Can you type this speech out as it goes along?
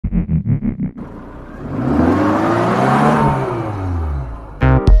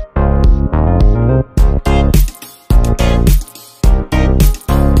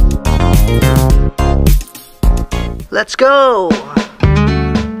Let's go!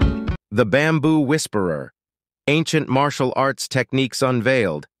 The Bamboo Whisperer, Ancient Martial Arts Techniques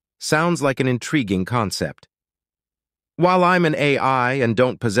Unveiled, sounds like an intriguing concept. While I'm an AI and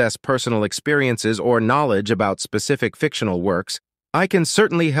don't possess personal experiences or knowledge about specific fictional works, I can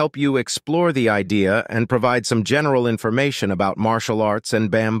certainly help you explore the idea and provide some general information about martial arts and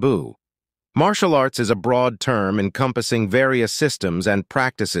bamboo. Martial arts is a broad term encompassing various systems and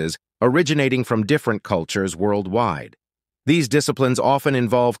practices originating from different cultures worldwide. These disciplines often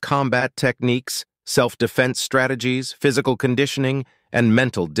involve combat techniques, self-defense strategies, physical conditioning, and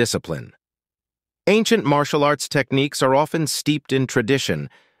mental discipline. Ancient martial arts techniques are often steeped in tradition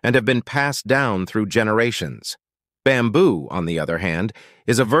and have been passed down through generations. Bamboo, on the other hand,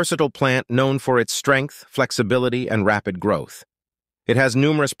 is a versatile plant known for its strength, flexibility, and rapid growth. It has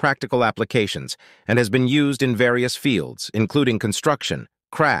numerous practical applications and has been used in various fields, including construction,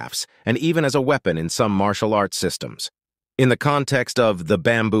 crafts, and even as a weapon in some martial arts systems. In the context of The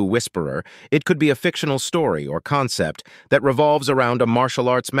Bamboo Whisperer, it could be a fictional story or concept that revolves around a martial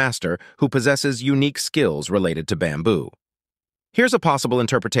arts master who possesses unique skills related to bamboo. Here's a possible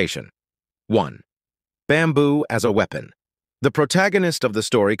interpretation. 1. Bamboo as a weapon. The protagonist of the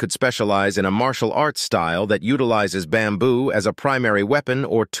story could specialize in a martial arts style that utilizes bamboo as a primary weapon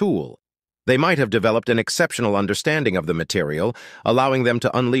or tool. They might have developed an exceptional understanding of the material, allowing them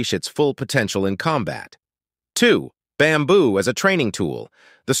to unleash its full potential in combat. 2. Bamboo as a training tool.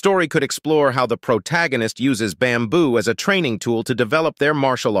 The story could explore how the protagonist uses bamboo as a training tool to develop their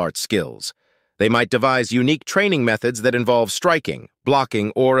martial arts skills. They might devise unique training methods that involve striking,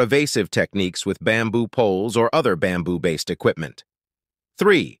 blocking, or evasive techniques with bamboo poles or other bamboo-based equipment.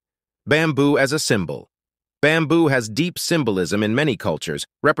 3. Bamboo as a symbol. Bamboo has deep symbolism in many cultures,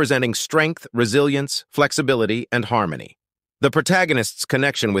 representing strength, resilience, flexibility, and harmony. The protagonist's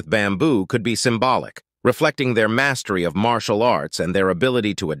connection with bamboo could be symbolic, reflecting their mastery of martial arts and their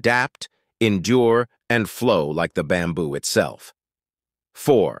ability to adapt, endure, and flow like the bamboo itself.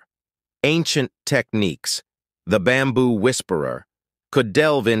 4. Ancient techniques. The Bamboo Whisperer could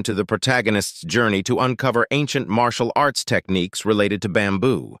delve into the protagonist's journey to uncover ancient martial arts techniques related to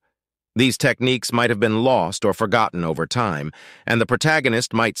bamboo. These techniques might have been lost or forgotten over time, and the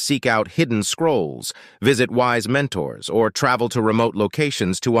protagonist might seek out hidden scrolls, visit wise mentors, or travel to remote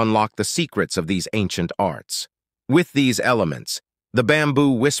locations to unlock the secrets of these ancient arts. With these elements, The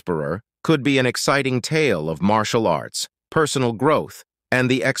Bamboo Whisperer could be an exciting tale of martial arts, personal growth, and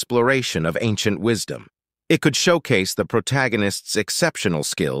the exploration of ancient wisdom. It could showcase the protagonist's exceptional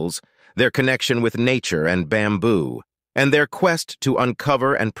skills, their connection with nature and bamboo, and their quest to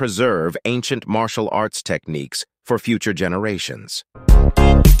uncover and preserve ancient martial arts techniques for future generations.